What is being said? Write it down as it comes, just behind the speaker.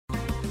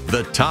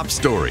The top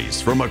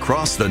stories from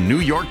across the New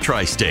York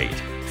tri-state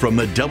from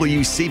the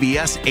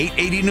WCBS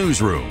 880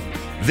 newsroom.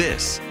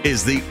 This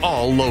is the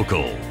All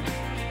Local.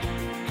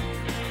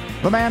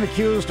 The man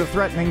accused of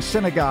threatening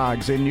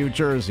synagogues in New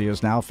Jersey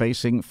is now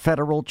facing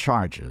federal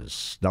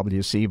charges.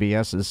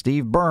 WCBS's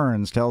Steve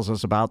Burns tells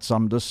us about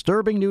some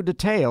disturbing new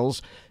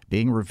details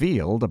being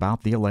revealed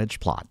about the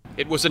alleged plot.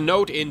 It was a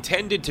note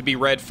intended to be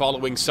read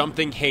following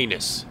something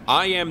heinous.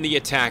 "I am the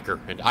attacker,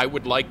 and I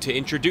would like to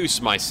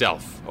introduce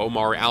myself,"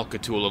 Omar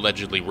Al-Katul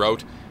allegedly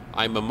wrote.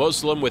 "I'm a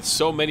Muslim with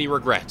so many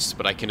regrets,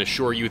 but I can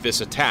assure you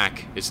this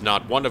attack is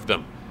not one of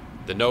them."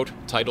 The note,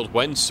 titled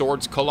 "When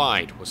Swords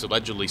Collide," was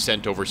allegedly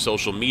sent over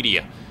social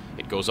media.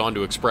 It goes on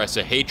to express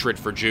a hatred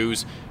for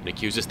Jews and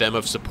accuses them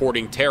of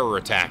supporting terror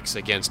attacks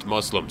against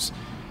Muslims.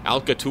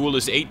 Al-Katul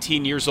is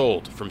 18 years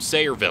old, from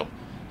Sayreville.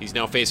 He's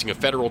now facing a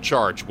federal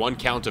charge, one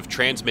count of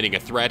transmitting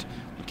a threat,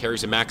 and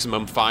carries a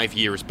maximum 5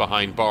 years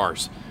behind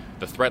bars.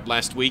 The threat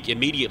last week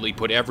immediately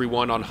put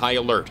everyone on high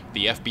alert.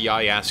 The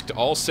FBI asked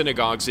all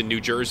synagogues in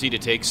New Jersey to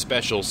take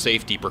special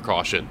safety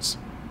precautions.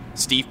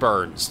 Steve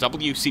Burns,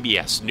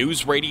 WCBS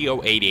News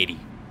Radio 880.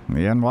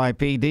 The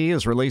NYPD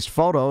has released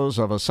photos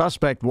of a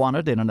suspect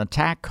wanted in an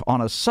attack on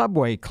a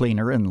subway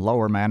cleaner in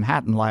Lower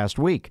Manhattan last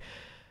week.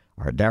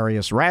 Our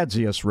Darius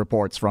Radzius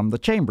reports from the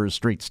Chambers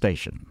Street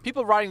station.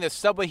 People riding the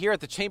subway here at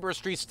the Chambers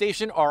Street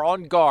station are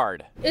on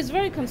guard. It's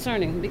very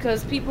concerning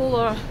because people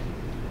are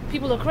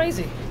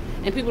crazy.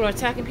 And people are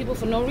attacking people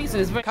for no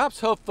reason. Cops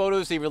hope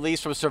photos they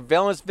release from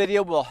surveillance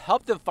video will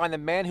help them find the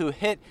man who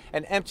hit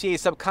an MTA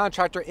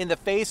subcontractor in the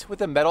face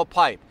with a metal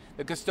pipe.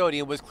 The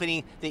custodian was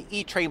cleaning the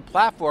E-Train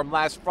platform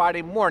last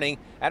Friday morning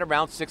at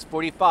around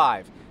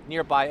 6:45.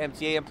 Nearby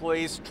MTA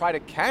employees try to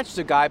catch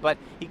the guy, but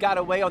he got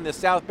away on the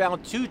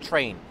southbound 2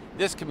 train.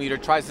 This commuter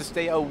tries to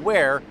stay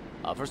aware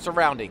of her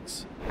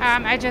surroundings.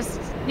 I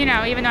just,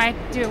 even though I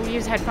do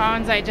use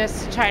headphones, I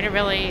just try to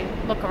really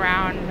look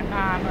around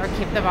or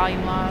keep the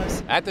volume low.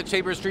 At the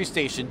Chambers Street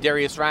station,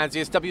 Darius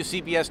Radzius,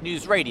 WCBS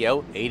News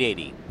Radio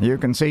 880. You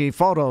can see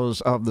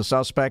photos of the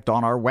suspect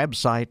on our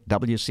website,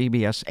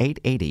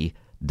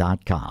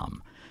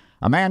 WCBS880.com.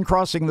 A man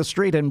crossing the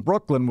street in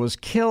Brooklyn was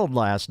killed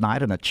last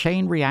night in a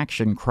chain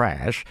reaction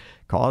crash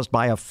caused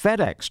by a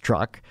FedEx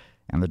truck,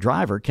 and the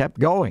driver kept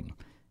going.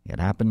 It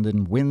happened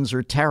in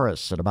Windsor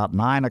Terrace at about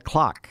 9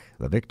 o'clock.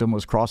 The victim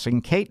was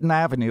crossing Caton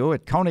Avenue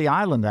at Coney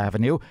Island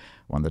Avenue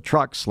when the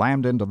truck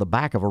slammed into the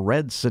back of a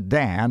red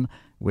sedan,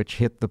 which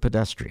hit the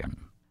pedestrian.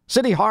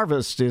 City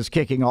Harvest is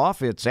kicking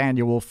off its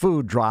annual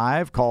food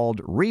drive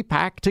called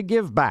Repack to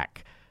Give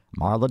Back.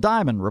 Marla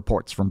Diamond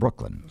reports from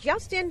Brooklyn.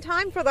 Just in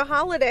time for the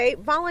holiday,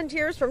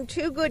 volunteers from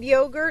Too Good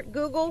Yogurt,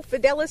 Google,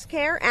 Fidelis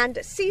Care, and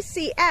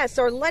CCS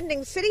are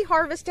lending City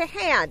Harvest a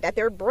hand at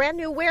their brand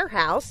new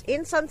warehouse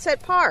in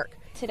Sunset Park.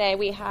 Today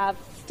we have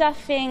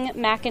stuffing,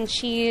 mac and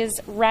cheese,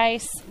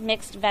 rice,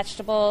 mixed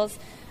vegetables,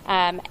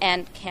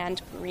 and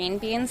canned green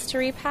beans to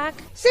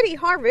repack. City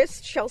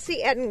Harvest,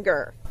 Chelsea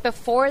Edinger.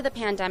 Before the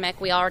pandemic,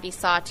 we already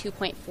saw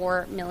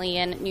 2.4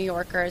 million New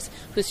Yorkers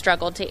who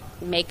struggled to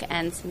make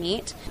ends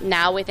meet.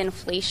 Now with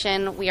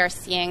inflation, we are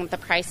seeing the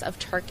price of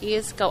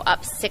turkeys go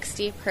up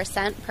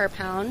 60% per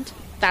pound.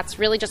 That's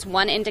really just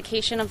one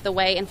indication of the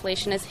way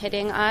inflation is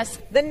hitting us.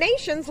 The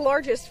nation's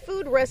largest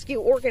food rescue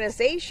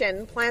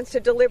organization plans to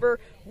deliver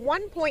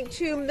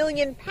 1.2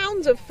 million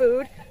pounds of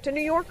food to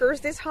New Yorkers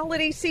this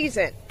holiday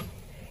season.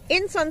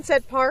 In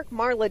Sunset Park,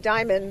 Marla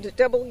Diamond,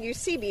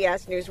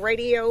 WCBS News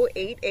Radio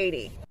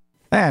 880.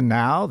 And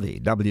now the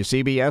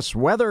WCBS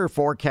weather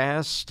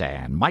forecast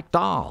and Mike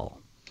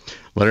Dahl.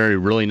 Larry,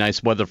 really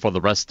nice weather for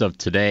the rest of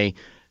today.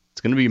 It's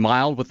going to be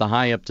mild with a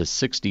high up to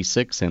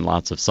 66 and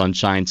lots of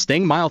sunshine.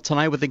 Staying mild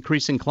tonight with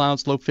increasing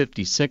clouds, low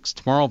 56.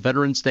 Tomorrow,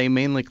 Veterans Day,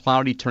 mainly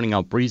cloudy, turning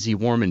out breezy,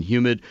 warm, and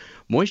humid.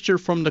 Moisture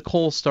from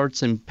Nicole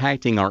starts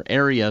impacting our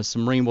area.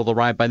 Some rain will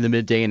arrive by the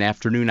midday and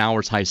afternoon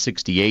hours, high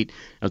 68.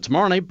 Now,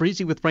 tomorrow night,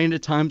 breezy with rain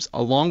at times,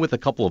 along with a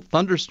couple of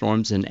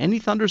thunderstorms. And any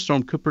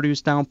thunderstorm could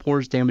produce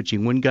downpours,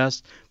 damaging wind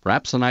gusts,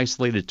 perhaps an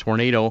isolated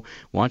tornado.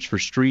 Watch for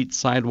street,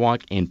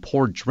 sidewalk, and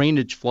poor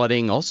drainage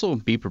flooding. Also,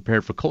 be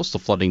prepared for coastal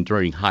flooding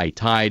during high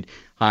tide.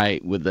 High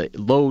with a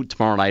low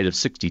tomorrow night of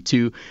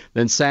 62.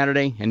 Then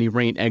Saturday, any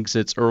rain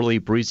exits early,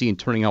 breezy and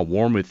turning out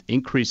warm with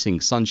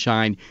increasing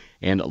sunshine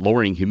and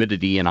lowering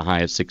humidity and a high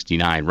of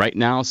 69. Right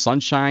now,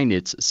 sunshine,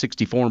 it's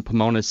 64 in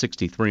Pomona,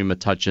 63 in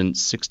Metuchen,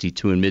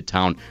 62 in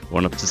Midtown,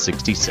 going up to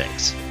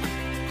 66.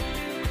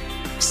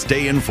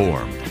 Stay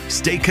informed.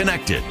 Stay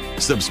connected.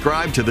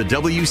 Subscribe to the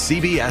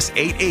WCBS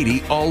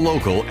 880 All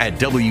Local at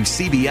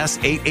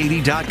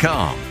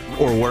WCBS880.com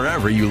or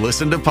wherever you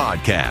listen to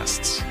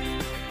podcasts.